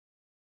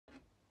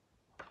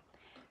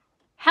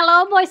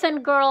Hello, boys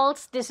and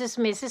girls. This is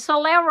Mrs.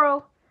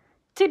 Ollero.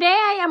 Today,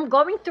 I am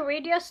going to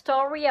read you a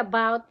story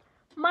about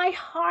My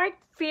Heart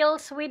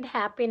Fills with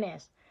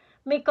Happiness.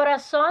 Mi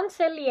corazón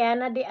se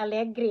llena de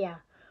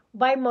alegría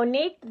by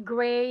Monique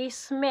Gray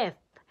Smith.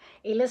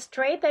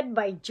 Illustrated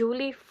by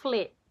Julie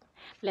Flett.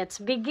 Let's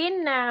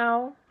begin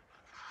now.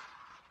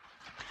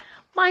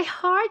 My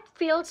heart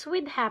fills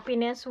with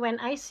happiness when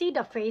I see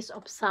the face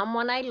of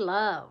someone I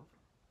love.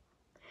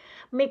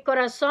 Mi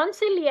corazón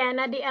se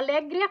llena de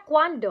alegría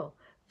cuando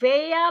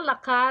vea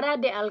la cara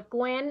de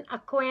alguien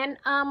a quien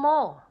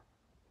amo.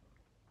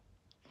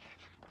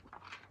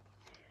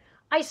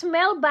 I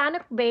smell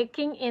bannock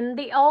baking in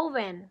the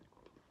oven.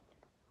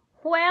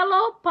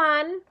 Huelo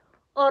pan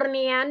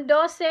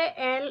horneándose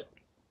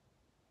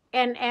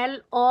en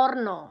el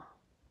horno.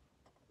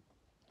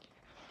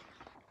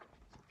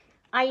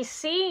 I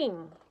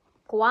sing,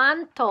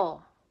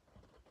 cuanto.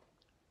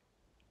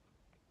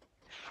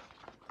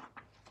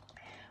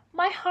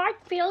 My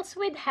heart fills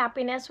with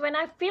happiness when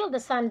I feel the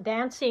sun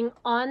dancing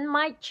on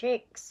my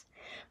cheeks.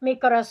 Mi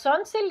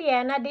corazón se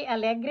llena de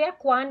alegría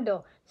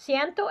cuando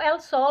siento el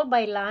sol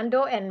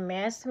bailando en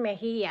mis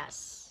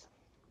mejillas.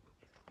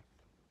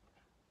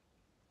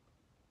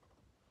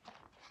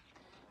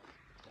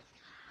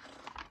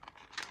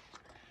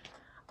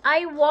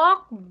 I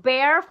walk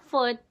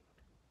barefoot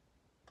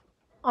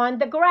on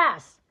the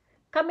grass.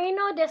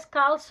 Camino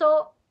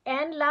descalzo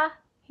en la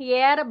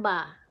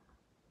hierba.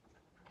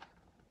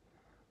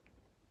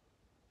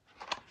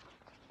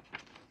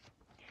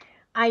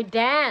 I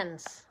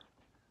dance,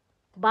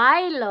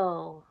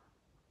 bailo.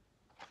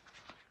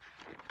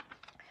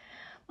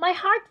 My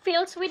heart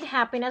fills with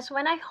happiness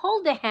when I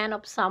hold the hand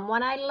of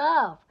someone I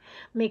love.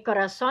 Mi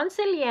corazón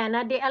se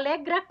llena de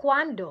alegría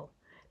cuando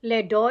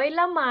le doy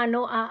la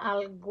mano a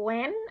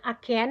alguien a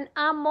quien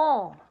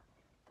amo.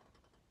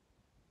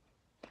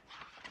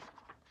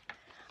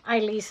 I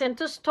listen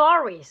to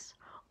stories.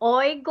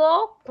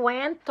 Oigo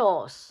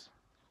cuentos.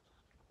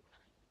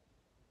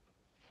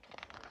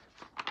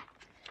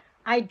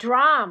 I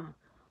drum.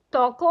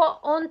 Toco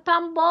un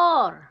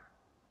tambor.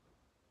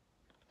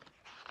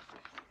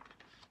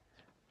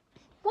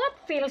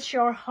 What fills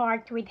your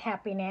heart with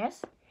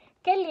happiness?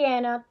 ¿Qué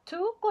llena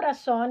tu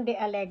corazón de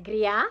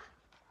alegría?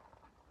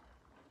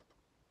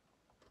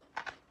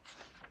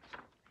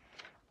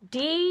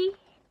 The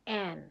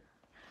end.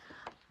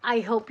 I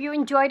hope you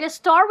enjoyed the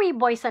story,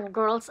 boys and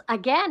girls.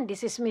 Again,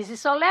 this is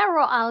Mrs.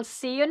 Ollero. I'll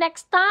see you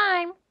next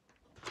time.